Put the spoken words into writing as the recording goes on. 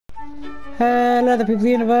Hello the people of the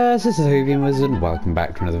universe, this is Whovian Wizard and welcome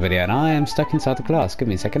back to another video, and I am stuck inside the glass. Give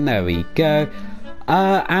me a second, there we go.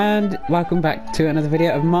 And welcome back to another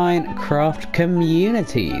video of Minecraft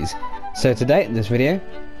communities. So today in this video,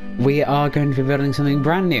 we are going to be building something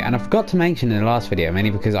brand new, and I forgot to mention in the last video, mainly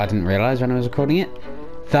because I didn't realise when I was recording it,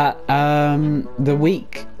 that the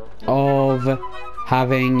week of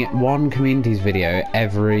having one communities video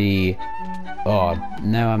every... oh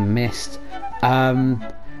no, I missed.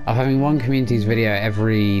 Of having one communities video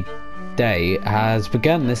every day has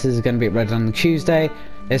begun. This is going to be uploaded on the Tuesday.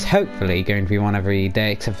 There's hopefully going to be one every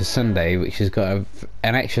day except for Sunday, which has got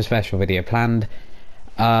an extra special video planned.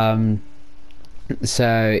 So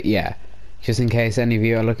yeah, just in case any of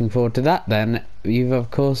you are looking forward to that, then you've of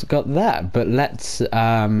course got that. But let's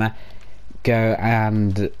go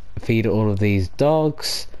and feed all of these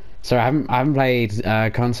dogs. So I haven't played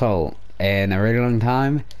console in a really long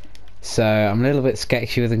time, so I'm a little bit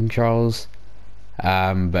sketchy with the controls,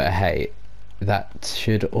 but hey, that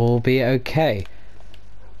should all be okay.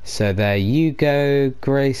 So there you go,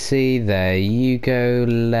 Gracie, there you go,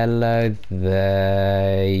 Lello,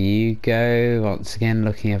 there you go, once again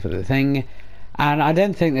looking up at the thing. And I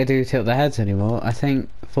don't think they do tilt their heads anymore. I think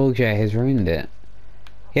Full J has ruined it.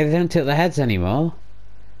 Yeah, they don't tilt their heads anymore.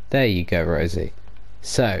 There you go, Rosie.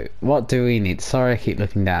 So, what do we need? Sorry I keep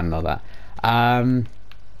looking down and all that.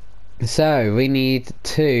 So, we need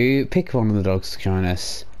to pick one of the dogs to join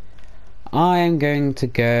us. I am going to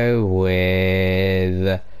go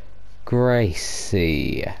with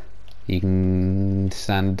Gracie. You can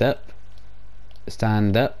stand up.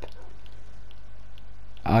 Stand up.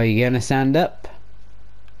 Are you going to stand up?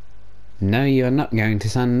 No, you are not going to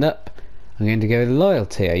stand up. I'm going to go with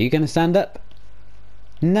loyalty. Are you going to stand up?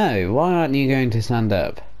 No, why aren't you going to stand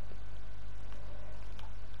up?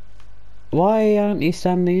 Why aren't you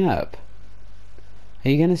standing up? Are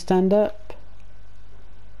you going to stand up?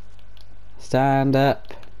 Stand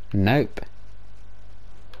up. Nope.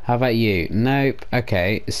 How about you? Nope.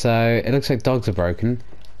 Okay, so it looks like dogs are broken.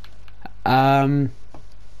 Actually,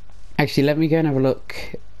 let me go and have a look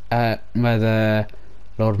at whether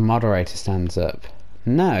Lord Moderator stands up.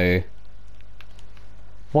 No.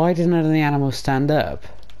 Why did none of the animals stand up?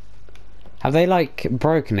 Have they like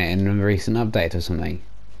broken it in a recent update or something?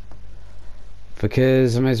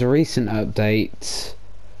 Because the most recent update...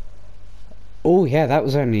 oh yeah, that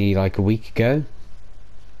was only like a week ago.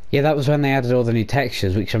 Yeah, that was when they added all the new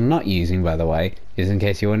textures, which I'm not using, by the way, just in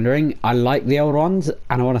case you're wondering. I like the old ones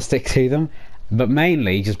and I want to stick to them, but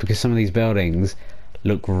mainly just because some of these buildings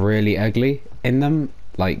look really ugly in them.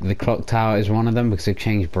 Like the clock tower is one of them because they've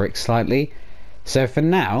changed bricks slightly. So for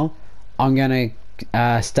now, I'm going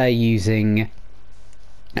to stay using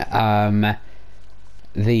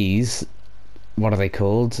these, what are they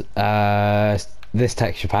called? This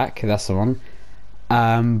texture pack, that's the one.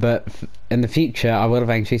 But in the future, I will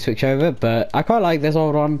eventually switch over, but I quite like this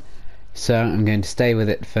old one, so I'm going to stay with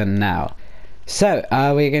it for now. So,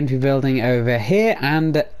 we're going to be building over here,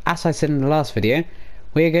 and as I said in the last video,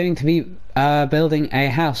 we're going to be building a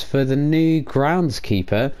house for the new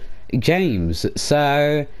groundskeeper, James.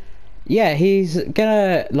 So yeah, he's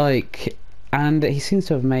gonna like, and he seems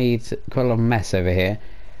to have made quite a lot of mess over here,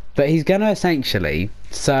 but he's gonna essentially,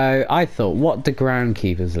 so I thought, what do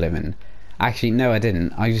groundkeepers live in? Actually no, I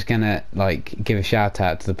didn't. I'm just gonna like give a shout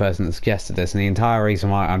out to the person that suggested this, and the entire reason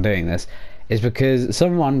why I'm doing this is because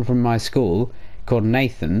someone from my school called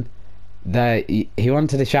Nathan, he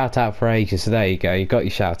wanted a shout out for ages, so there you go, you got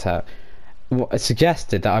your shout out.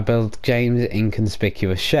 Suggested that I build James'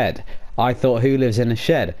 inconspicuous shed. I thought, who lives in a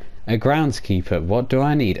shed? A groundskeeper. What do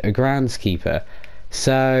I need? A groundskeeper.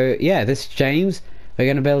 So yeah, this is James. We're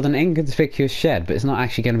going to build an inconspicuous shed, but it's not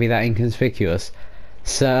actually going to be that inconspicuous.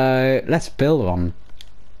 So let's build one.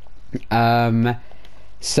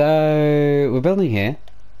 So we're building here,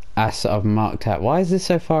 as I've marked out. Why is this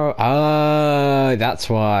so far? Oh, that's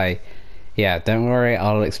why. Yeah, don't worry,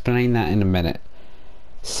 I'll explain that in a minute.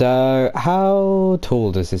 So how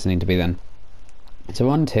tall does this need to be then? So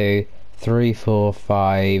 1, 2, 3, 4,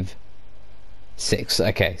 5, 6.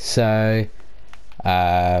 Okay, so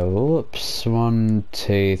whoops, 1,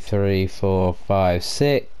 2, 3, 4, 5,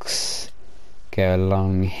 6. Go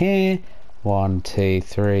along here. 1, 2,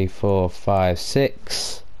 3, 4, 5,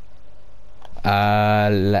 6.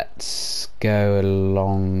 Let's go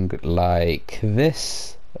along like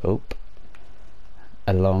this. Oop.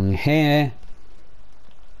 Along here.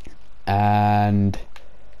 And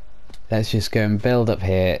let's just go and build up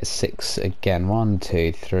here. 6 again. 1,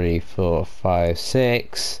 2, 3, 4, 5,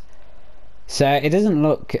 6. So it doesn't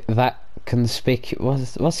look that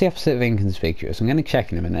conspicuous. What's the opposite of inconspicuous? I'm going to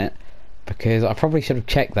check in a minute. because I probably should have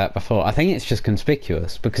checked that before. I think it's just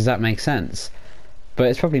conspicuous because that makes sense, but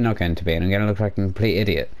it's probably not going to be, and I'm going to look like a complete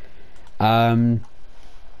idiot.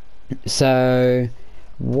 So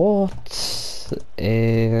what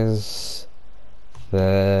is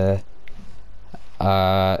the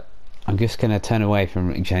I'm just going to turn away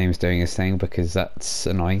from James doing his thing because that's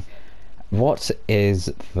annoying. What is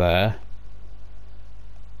the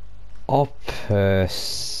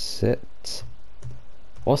opposite?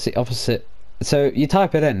 What's the opposite? So you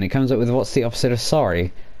type it in, it comes up with what's the opposite of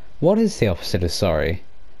sorry. What is the opposite of sorry?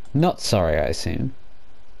 Not sorry, I assume.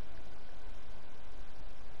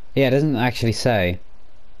 Yeah, it doesn't actually say.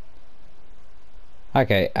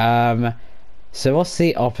 Okay, so what's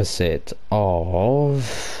the opposite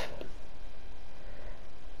of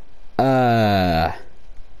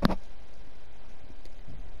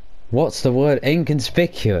what's the word?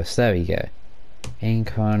 Inconspicuous. There we go.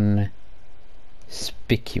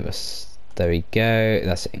 Inconspicuous. There we go.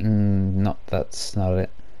 That's not it.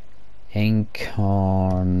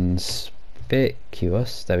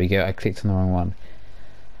 Inconspicuous. There we go. I clicked on the wrong one.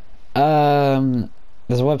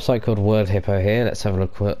 There's a website called Word Hippo here. Let's have a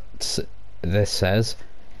look what this says.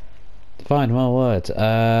 Find more words.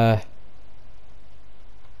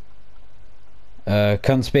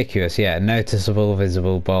 Conspicuous, yeah, noticeable,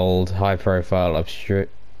 visible, bold, high profile,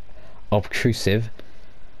 obtrusive.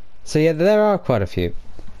 So yeah, there are quite a few.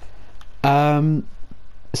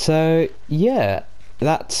 So yeah,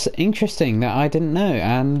 that's interesting that I didn't know,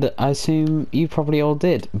 and I assume you probably all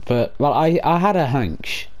did. But well, I had a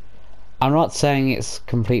hunch. I'm not saying it's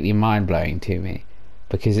completely mind-blowing to me,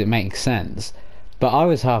 because it makes sense. But I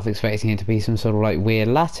was half expecting it to be some sort of like weird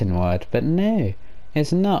Latin word, but no,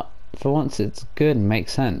 it's not. For once it's good and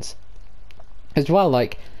makes sense. As well,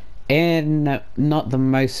 like, in not the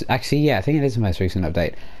most... Actually, yeah, I think it is the most recent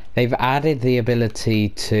update. They've added the ability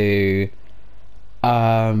to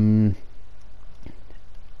have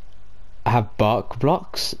bark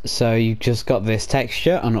blocks. So you've just got this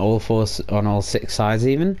texture on all six sides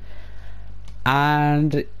even.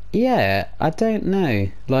 And, yeah, I don't know.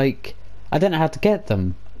 Like, I don't know how to get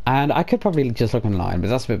them. And I could probably just look online, but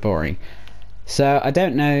that's a bit boring. So I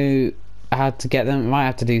don't know how to get them. I might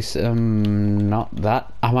have to do some, not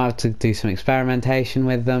that. I might have to do some experimentation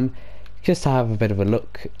with them, just to have a bit of a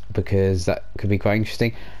look, because that could be quite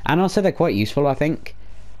interesting. And also they're quite useful, I think,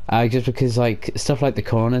 just because like stuff like the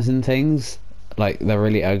corners and things, like they're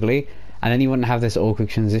really ugly, and then you wouldn't have this awkward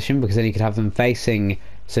transition because then you could have them facing.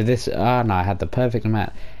 So this, no, I had the perfect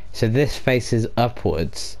amount. So this faces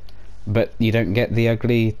upwards, but you don't get the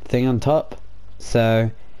ugly thing on top.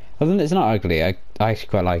 So. Well, it's not ugly. I actually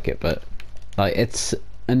quite like it, but like it's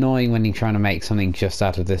annoying when you're trying to make something just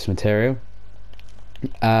out of this material.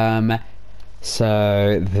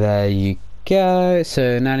 So there you go.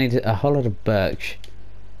 So now I need a whole lot of birch.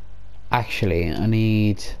 Actually, I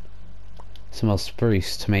need some more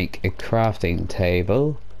spruce to make a crafting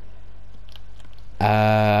table.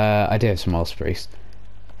 I do have some more spruce.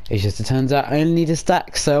 It's just, it turns out I only need a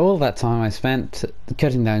stack, so all that time I spent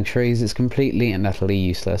cutting down trees is completely and utterly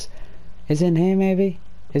useless. Is it in here, maybe?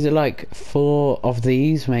 Is it like 4 of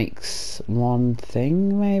these makes one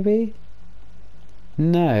thing, maybe?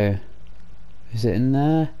 No. Is it in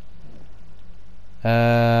there?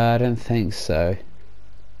 I don't think so.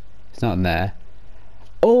 It's not in there.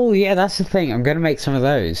 Oh, yeah, that's the thing. I'm going to make some of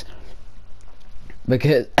those.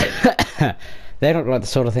 Because they don't like the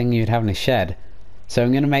sort of thing you'd have in a shed. So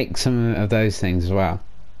I'm going to make some of those things as well.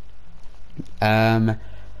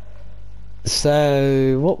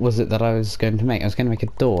 So what was it that I was going to make? I was going to make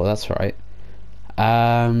a door, that's right.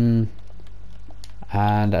 And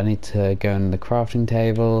I need to go on the crafting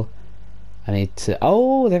table. I need to...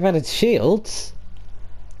 Oh, they've added shields.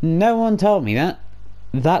 No one told me that.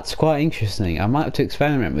 That's quite interesting. I might have to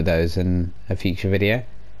experiment with those in a future video.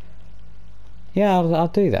 Yeah, I'll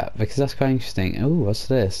do that because that's quite interesting. Oh, what's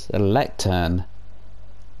this? A lectern.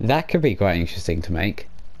 That could be quite interesting to make.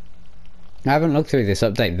 I haven't looked through this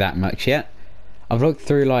update that much yet. I've looked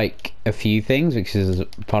through like a few things, which is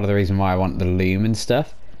part of the reason why I want the loom and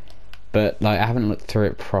stuff. But like I haven't looked through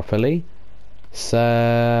it properly. So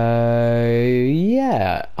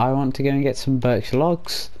yeah, I want to go and get some birch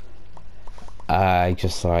logs.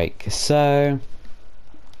 Just like so.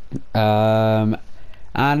 And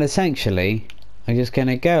essentially, I'm just going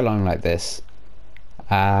to go along like this.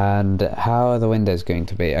 And how are the windows going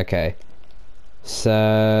to be? Okay.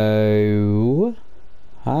 So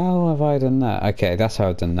how have I done that? Okay, that's how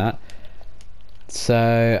I've done that.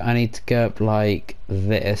 So I need to go up like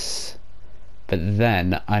this, but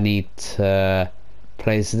then I need to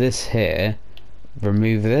place this here,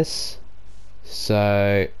 remove this,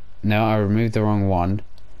 so no, I removed the wrong one.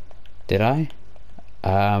 Did I?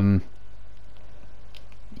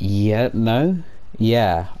 Yeah, no?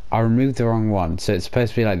 Yeah, I removed the wrong one, so it's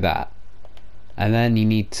supposed to be like that. And then you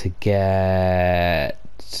need to get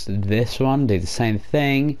this one, do the same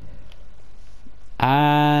thing.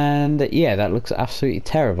 And yeah, that looks absolutely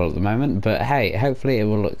terrible at the moment, but hey, hopefully it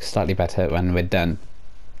will look slightly better when we're done.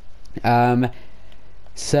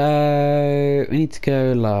 So we need to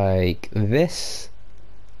go like this.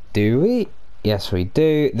 Do we? Yes, we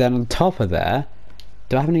do. Then on top of there,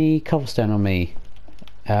 do I have any cobblestone on me?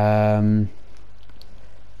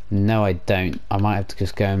 No, I don't. I might have to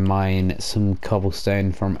just go and mine some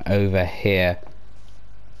cobblestone from over here.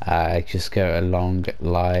 Just go along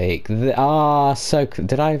like did I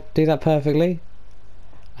do that perfectly?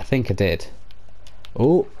 I think I did.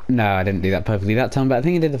 Oh, no, I didn't do that perfectly that time, but I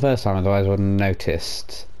think I did the first time, otherwise I wouldn't have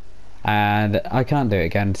noticed. And I can't do it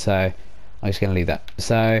again, so I'm just going to leave that.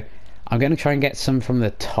 So I'm going to try and get some from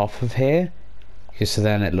the top of here, just so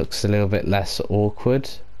then it looks a little bit less awkward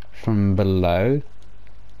from below.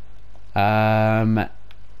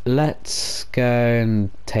 Let's go and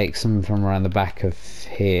take some from around the back of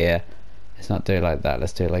here. Let's not do it like that,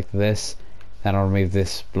 let's do it like this. Then I'll remove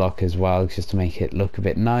this block as well, just to make it look a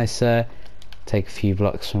bit nicer. Take a few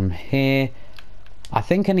blocks from here. I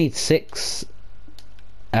think I need 6.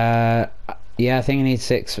 Yeah, I think I need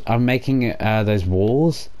 6. I'm making those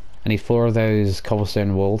walls. I need 4 of those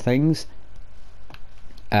cobblestone wall things.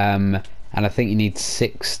 And I think you need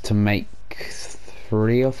 6 to make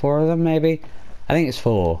 3 or 4 of them, maybe. I think it's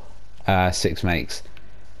 4. 6 makes.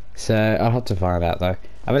 So I'll have to find out though.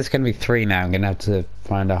 I bet it's going to be 3 now. I'm going to have to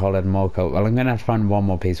find a whole lot more well, I'm going to have to find 1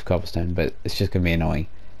 more piece of cobblestone, but it's just going to be annoying.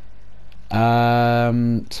 So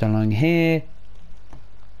along here.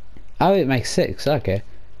 Oh, it makes 6. Okay,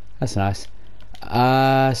 that's nice.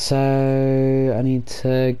 So I need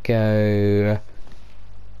to go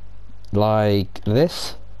like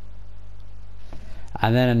this,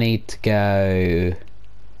 and then I need to go.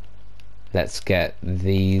 Let's get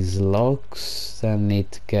these logs. Then I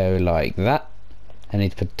need to go like that. I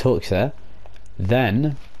need to put a torch there.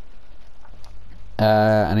 Then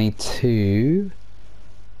I need to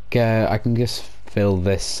go. I can just fill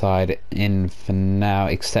this side in for now,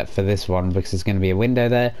 except for this one, because there's going to be a window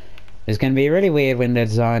there. There's going to be a really weird window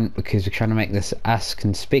design because we're trying to make this as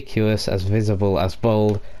conspicuous, as visible, as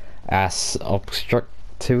bold, as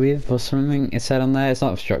obstructive or something it said on there. It's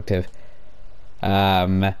not obstructive.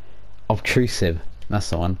 Obtrusive, that's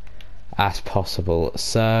the one, as possible.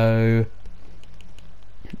 So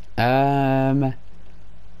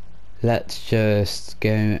let's just go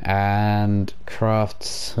and craft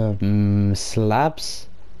some slabs.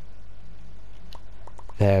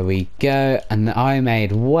 There we go. And I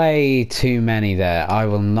made way too many there. I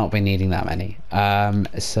will not be needing that many.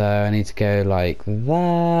 So I need to go like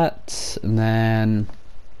that, and then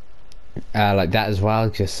like that as well,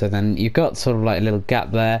 just so then you've got sort of like a little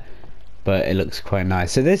gap there, but it looks quite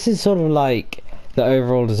nice. So this is sort of like the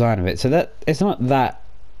overall design of it, so that it's not that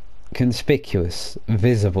conspicuous,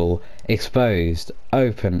 visible, exposed,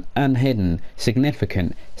 open, unhidden,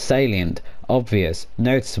 significant, salient, obvious,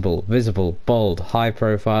 noticeable, visible, bold, high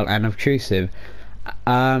profile and obtrusive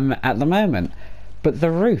at the moment. But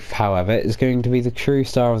the roof, however, is going to be the true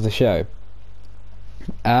star of the show.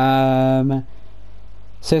 So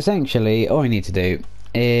essentially all I need to do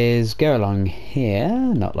is go along here,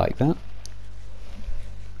 not like that.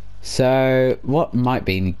 So what might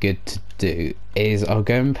be good to do is I'll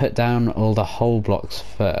go and put down all the whole blocks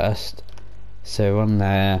first. So one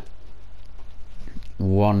there,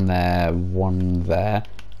 one there, one there.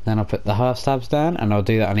 Then I'll put the half slabs down, and I'll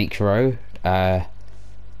do that on each row,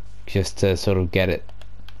 just to sort of get it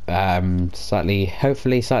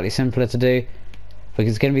hopefully slightly simpler to do,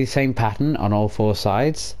 because it's going to be the same pattern on all 4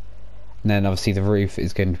 sides. And then obviously the roof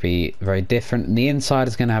is going to be very different, and the inside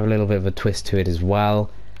is going to have a little bit of a twist to it as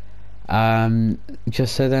well.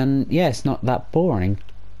 Just so then, yeah, it's not that boring.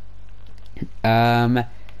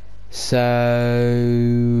 So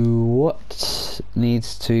what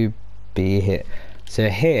needs to be here? So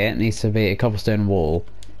here it needs to be a cobblestone wall.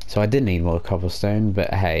 So I did need more cobblestone,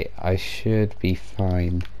 but hey, I should be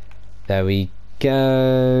fine. There we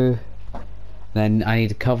go. Then I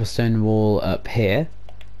need a cobblestone wall up here.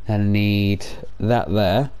 Then I need that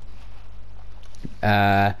there.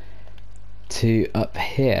 To up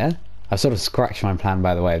here. I sort of scratched my plan,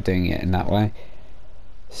 by the way, of doing it in that way.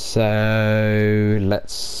 So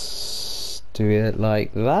let's do it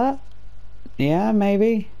like that. Yeah,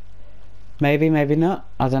 maybe. Maybe not.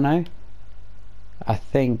 I don't know. I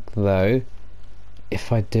think though,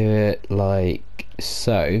 if I do it like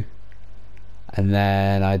so, and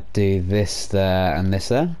then I do this there and this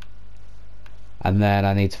there, and then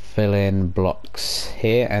I need to fill in blocks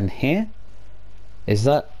here and here. Is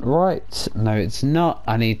that right? No, it's not.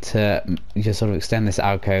 I need to just sort of extend this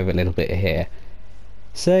alcove a little bit here.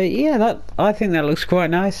 So yeah, I think that looks quite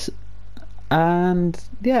nice, and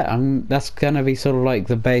yeah, that's gonna be sort of like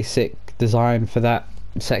the basic design for that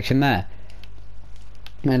section there.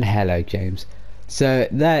 And hello, James. So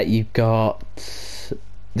there you've got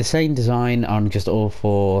the same design on just all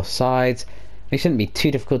four sides. It shouldn't be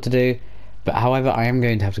too difficult to do, but however, I am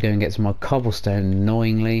going to have to go and get some more cobblestone,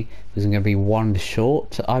 annoyingly, because I'm going to be one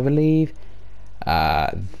short, I believe.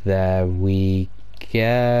 There we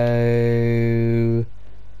go.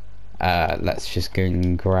 Let's just go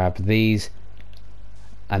and grab these,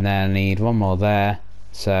 and then I need one more there.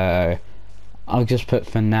 So I'll just put,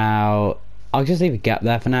 for now, I'll just leave a gap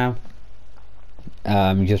there for now,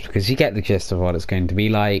 just because you get the gist of what it's going to be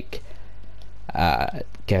like.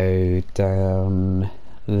 Go down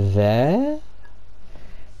there.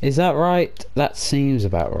 Is that right? That seems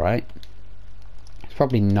about right. It's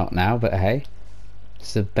probably not now, but hey,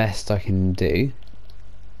 it's the best I can do.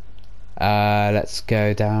 Let's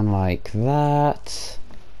go down like that.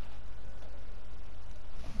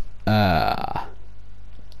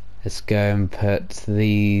 Let's go and put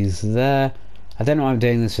these there. I don't know why I'm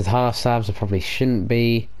doing this with half slabs. I probably shouldn't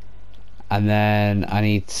be. And then I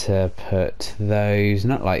need to put those,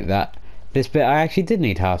 not like that. This bit I actually did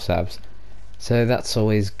need half slabs, so that's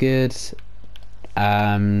always good. So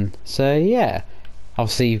yeah,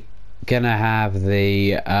 obviously gonna have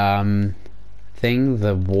the thing,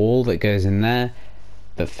 the wall that goes in there,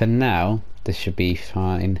 but for now this should be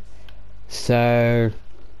fine. So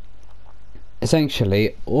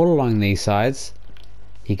essentially all along these sides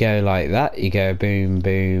you go like that, you go boom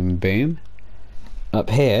boom boom. Up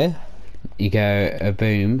here you go a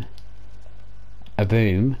boom,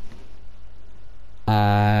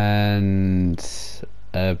 and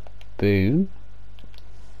a boom,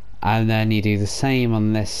 and then you do the same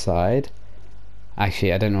on this side.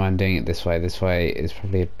 Actually, I don't know why I'm doing it this way. This way is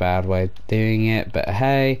probably a bad way of doing it, but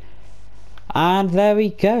hey. And there we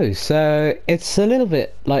go. So it's a little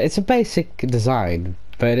bit like, it's a basic design,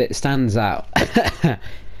 but it stands out.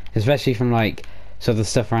 Especially from like, so the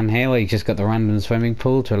stuff around here where you just got the random swimming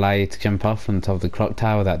pool to allow you to jump off on top of the clock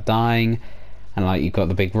tower without dying, and like you've got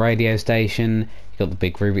the big radio station, you've got the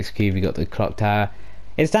big Rubik's Cube, you've got the clock tower.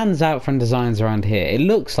 It stands out from designs around here. It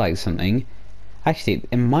looks like something. Actually,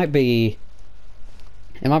 it might be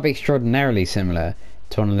extraordinarily similar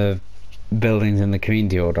to one of the buildings in the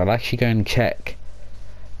community order. I'll actually go and check.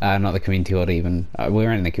 Not the community order even.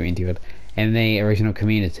 We're in the community order. In the original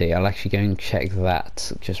community, I'll actually go and check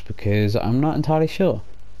that, just because I'm not entirely sure.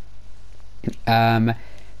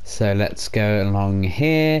 So let's go along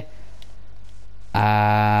here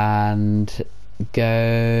and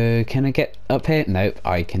go. Can I get up here? Nope,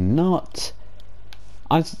 I cannot.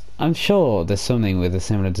 I'm sure there's something with a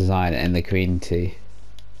similar design in the community.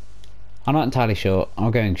 I'm not entirely sure.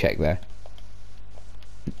 I'll go and check there.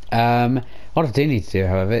 What I do need to do,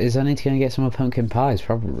 however, is I need to go and get some more pumpkin pies,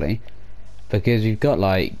 probably, because we've got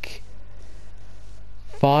like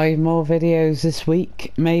 5 more videos this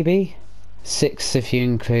week, maybe 6 if you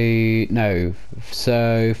include, no,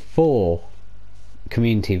 so 4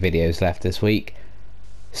 community videos left this week.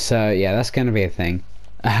 So yeah, that's going to be a thing.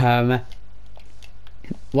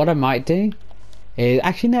 What I might do is,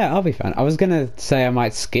 actually no, I'll be fine. I was gonna say I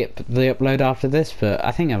might skip the upload after this, but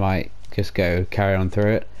I think I might just go carry on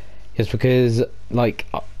through it, just because like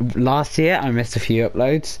last year I missed a few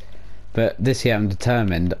uploads, but this year I'm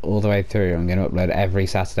determined all the way through I'm going to upload every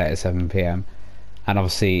Saturday at 7 PM, and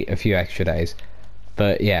obviously a few extra days.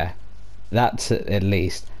 But yeah, that's at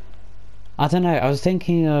least. I don't know, I was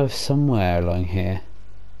thinking of somewhere along here.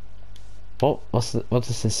 What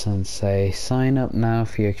does this one say? Sign up now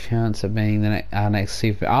for your chance of being our next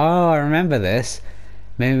super. Oh, I remember this.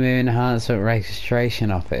 Moo Enhancement Registration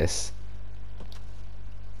Office.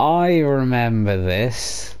 I remember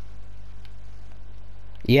this.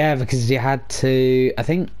 Yeah, because you had to, I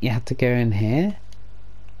think you had to go in here,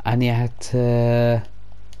 and you had to,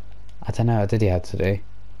 I don't know, what did you have to do?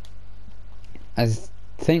 I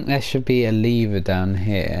think there should be a lever down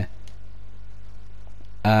here.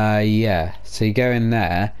 Yeah, so you go in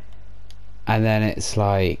there, and then it's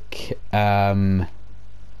like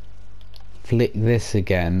flick this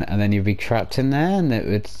again, and then you'd be trapped in there, and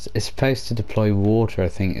it's supposed to deploy water, I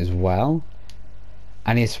think, as well,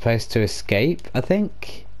 and you're supposed to escape. I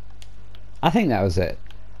think that was it.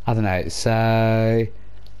 I don't know. So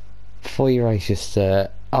before you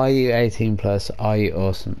register, are you 18 plus? Are you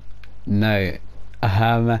awesome? No.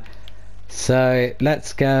 So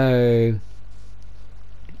let's go.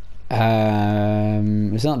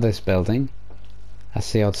 It's not this building.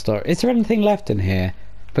 That's the odd store. Is there anything left in here?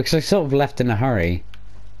 Because I sort of left in a hurry.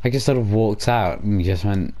 I just sort of walked out and just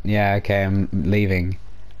went, yeah, okay, I'm leaving.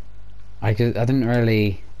 I didn't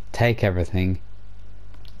really take everything.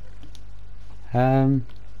 Yeah,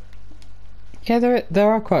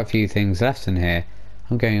 there are quite a few things left in here.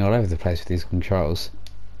 I'm going all over the place with these controls.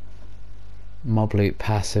 Mob loot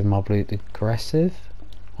passive, mob loot aggressive.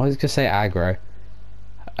 I was gonna say aggro.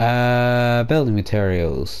 Building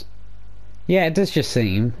materials. Yeah, it does just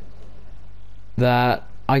seem that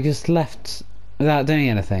I just left without doing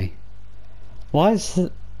anything. Why is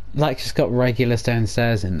it, like, just got regular stone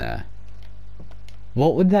stairs in there?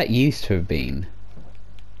 What would that used to have been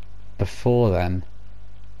before then?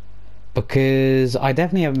 Because I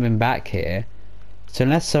definitely haven't been back here. So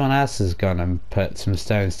unless someone else has gone and put some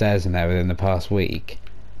stone stairs in there within the past week,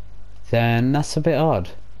 then that's a bit odd.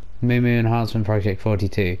 Moo Moo Enhancement Project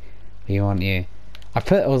 42. You want you. I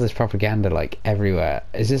put all this propaganda like everywhere.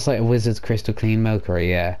 Is this like a Wizard's Crystal Clean Milkery?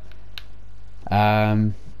 Yeah.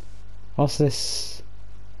 What's this?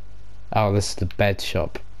 Oh, this is the bed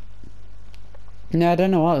shop. No, I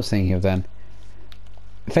don't know what I was thinking of then.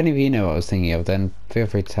 If any of you know what I was thinking of, then feel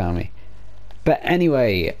free to tell me. But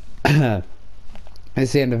anyway,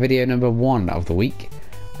 it's the end of video number 1 of the week.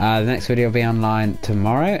 The next video will be online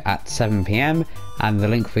tomorrow at 7 PM, and the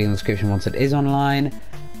link will be in the description once it is online.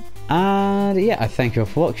 And yeah, I thank you all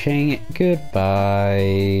for watching. Goodbye.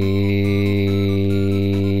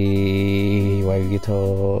 Wavy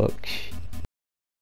talk.